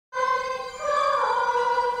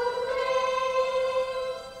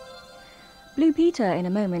Blue Peter in a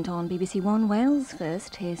moment on BBC One Wales.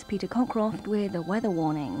 First, here's Peter Cockroft with a weather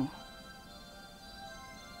warning.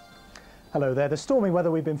 Hello there. The stormy weather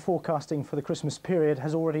we've been forecasting for the Christmas period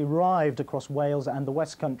has already arrived across Wales and the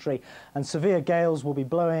West Country, and severe gales will be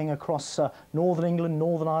blowing across northern England,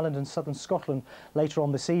 Northern Ireland and southern Scotland later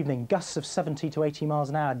on this evening. Gusts of 70 to 80 miles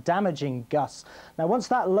an hour, damaging gusts. Now, once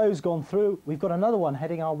that low's gone through, we've got another one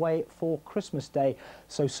heading our way for Christmas Day,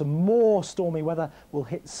 so some more stormy weather will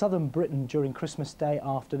hit southern Britain during Christmas Day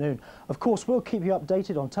afternoon. Of course, we'll keep you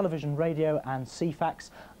updated on television, radio and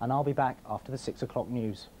CFAX, and I'll be back after the 6 o'clock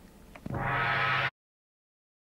news.